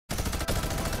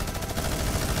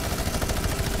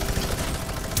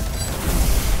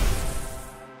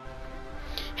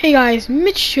Hey guys,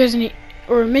 Mitch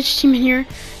Team here,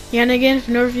 yet again for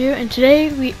an overview, and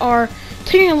today we are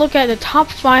taking a look at the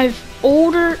top 5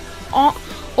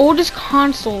 oldest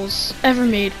consoles ever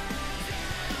made.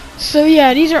 So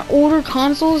yeah, these are older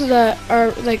consoles that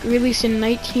are like released in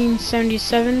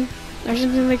 1977 or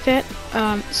something like that.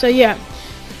 So yeah.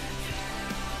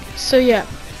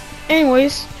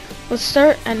 Anyways, let's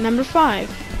start at number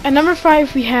 5. At number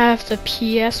 5 we have the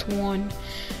PS1.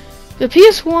 The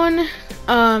PS1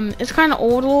 it's kind of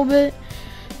old a little bit.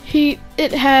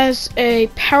 It has a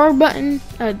power button,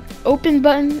 an open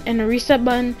button, and a reset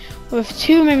button with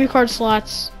 2 memory card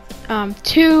slots,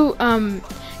 2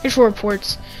 controller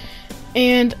ports,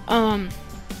 and and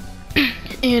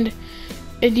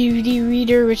a DVD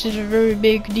reader, which is a very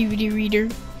big DVD reader.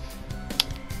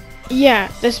 Yeah,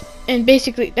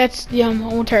 basically that's the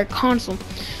whole entire console.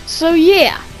 So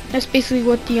yeah, that's basically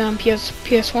what the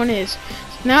PS1 is.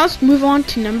 Now let's move on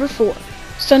to number 4.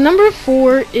 So number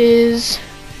 4 is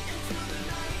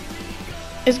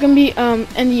gonna be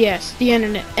NES, the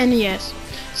NES.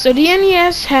 So the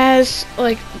NES has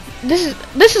like this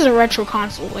is a retro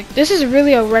console. Like this is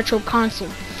really a retro console,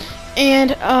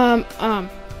 and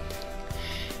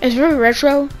it's very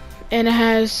retro, and it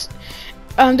has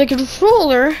the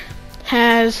controller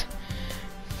has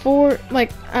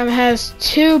has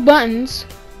 2 buttons,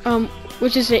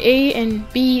 which is the A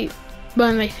and B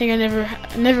button. I think I never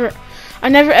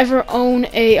ever own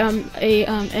a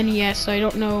NES, so I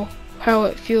don't know how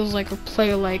it feels like or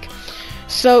play like.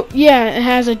 So yeah, it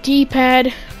has a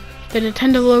D-pad, the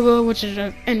Nintendo logo, which is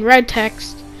in red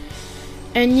text,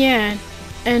 and yeah,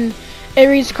 and it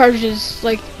reads cartridges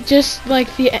just like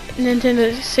the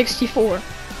Nintendo 64.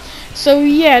 So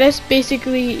yeah, that's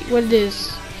basically what it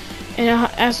is. And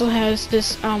it also has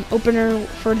this opener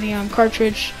for the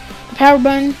cartridge. The power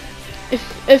button,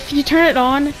 if you turn it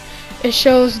on, it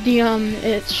shows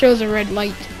a red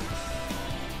light.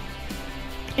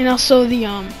 And also it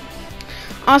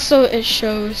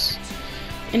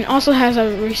also has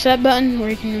a reset button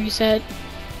where you can reset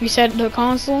the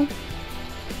console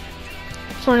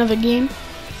for another game.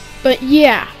 But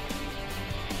yeah,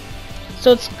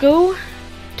 so let's go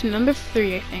to number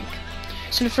 3, I think.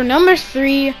 So for number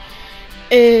 3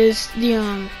 is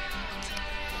the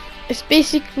it's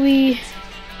basically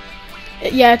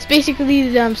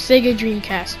the Sega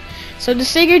Dreamcast. So the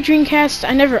Sega Dreamcast,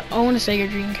 I never owned a Sega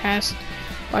Dreamcast,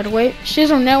 by the way.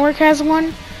 Shizzle Network has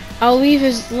one. I'll leave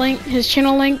his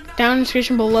channel link down in the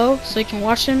description below so you can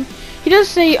watch him. He does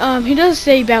say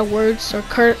bad words or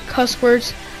cuss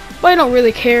words, but I don't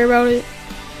really care about it.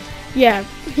 Yeah,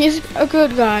 he's a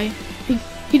good guy.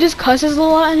 He just cusses a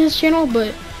lot on his channel,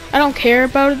 but I don't care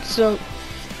about it. So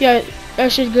yeah, I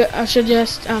should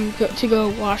just go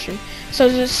watch him. So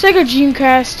the Sega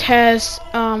Dreamcast has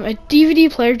a DVD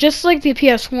player just like the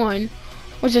PS1,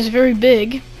 which is very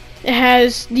big. It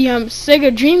has the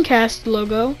Sega Dreamcast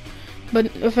logo, but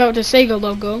without the Sega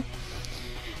logo.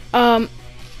 It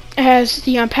has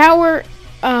the power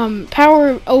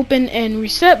open and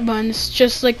reset buttons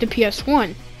just like the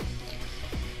PS1.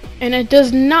 And it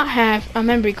does not have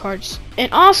memory cards.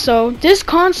 And also, this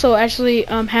console actually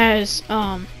has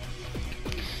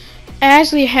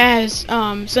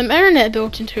some internet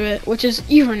built into it, which is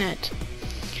Ethernet.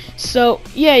 So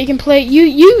yeah, you can play. You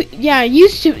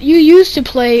used to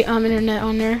play internet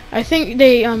on there. I think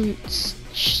they almost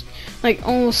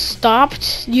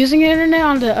stopped using internet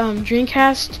on the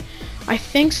Dreamcast. I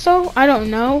think so. I don't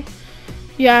know.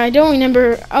 Yeah, I don't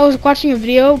remember. I was watching a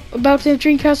video about the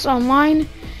Dreamcast online,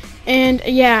 and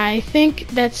yeah, I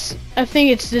think it's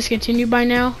discontinued by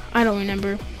now. I don't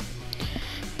remember.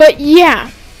 But yeah,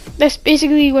 that's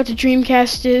basically what the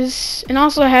Dreamcast is. And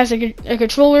also it has a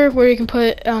controller where you can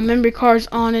put memory cards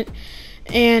on it.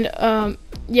 And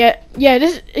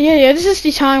this is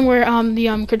the time where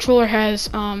the controller has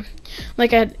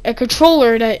like a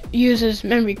controller that uses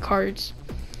memory cards,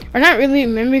 or not really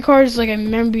memory cards, like a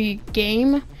memory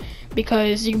game,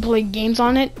 because you can play games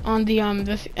on it on the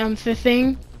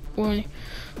thing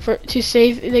to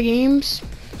save the games.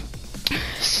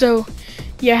 So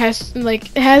yeah, it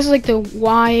has the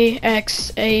Y,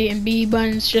 X, A, and B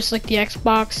buttons, just like the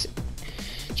Xbox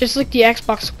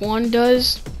One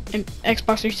does, and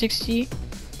Xbox 360,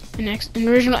 and the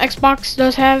original Xbox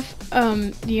does have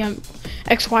the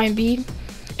X, Y, and B,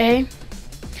 A.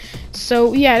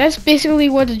 So yeah, that's basically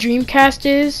what the Dreamcast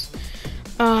is.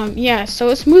 Yeah, so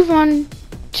let's move on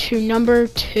to number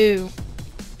 2.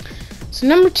 So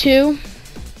number 2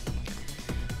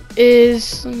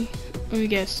 is, let me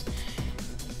guess,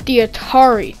 the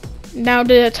Atari. Now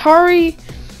the Atari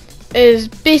is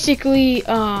basically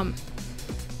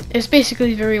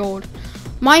very old.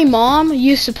 My mom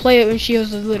used to play it when she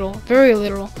was little, very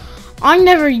little. I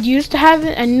never used to have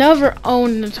it. I never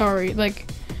owned an Atari.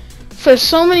 Like, for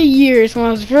so many years when I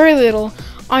was very little,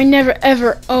 I never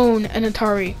ever owned an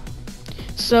Atari.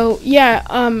 So yeah,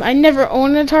 I never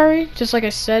owned an Atari, just like I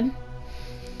said.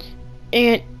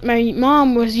 And my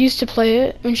mom was used to play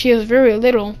it when she was very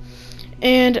little.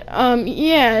 And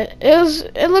yeah,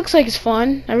 it looks like it's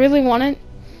fun. I really want it.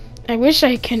 I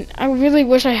really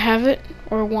wish I have it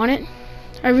or want it.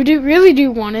 I really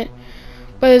do want it.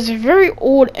 But it's a very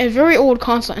old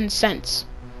console in a sense.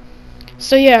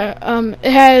 So yeah,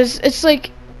 it's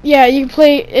like, yeah, you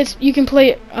can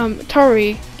play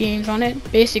Atari games on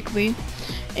it basically.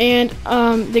 And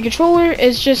the controller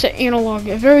is just an analog,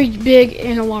 a very big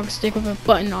analog stick with a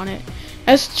button on it.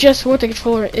 That's just what the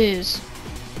controller is,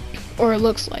 or it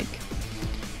looks like.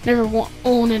 Never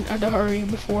owned an Atari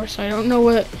before, so I don't know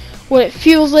what it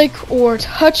feels like or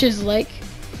touches like.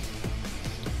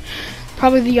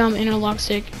 Probably the analog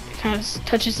stick kind of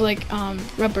touches like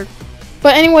rubber.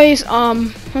 But anyways,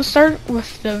 let's start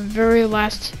with the very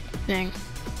last thing.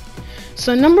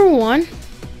 So number 1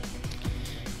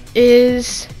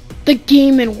 is the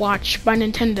Game & Watch by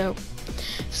Nintendo.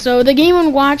 So the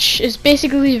Game & Watch is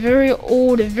basically a very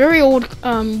old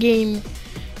game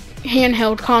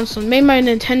handheld console made by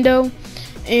Nintendo.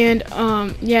 And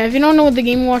yeah, if you don't know what the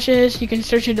Game & Watch is, you can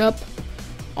search it up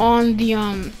on the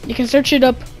you can search it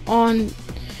up on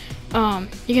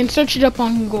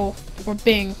Google or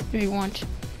Bing if you want.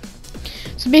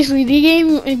 So basically, the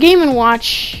Game &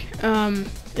 Watch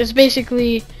is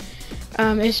basically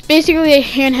a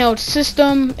handheld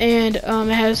system, and it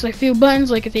has like a few buttons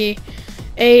like the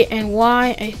A and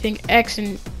Y. I think X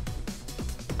and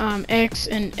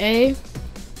A.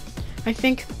 I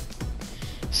think.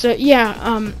 So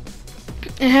yeah,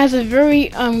 it has a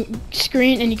very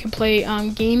screen, and you can play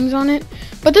games on it.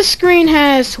 But this screen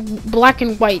has black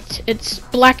and white. It's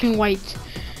black and white.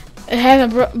 It has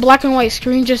a black and white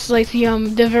screen, just like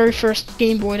the very first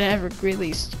Game Boy that ever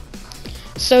released.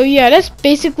 So yeah, that's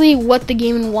basically what the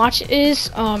Game & Watch is.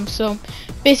 So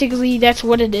basically that's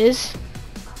what it is.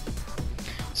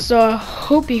 So I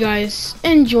hope you guys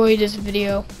enjoyed this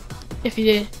video. If you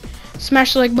did,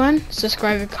 smash the like button,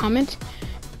 subscribe, and comment.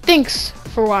 Thanks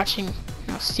for watching.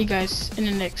 I'll see you guys in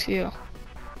the next video.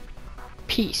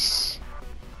 Peace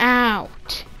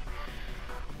out.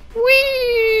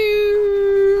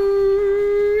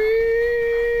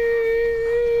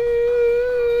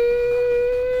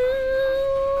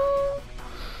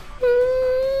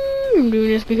 I'm doing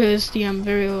this because the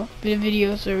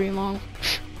video is very long.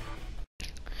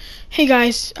 Hey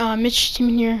guys, Mitch Team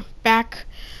here, back.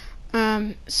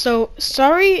 So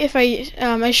sorry if I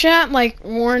should have like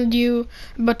warned you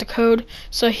about the code.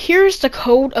 So here's the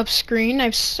code up screen.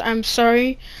 I'm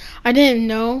sorry, I didn't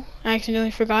know. I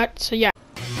accidentally forgot. So yeah.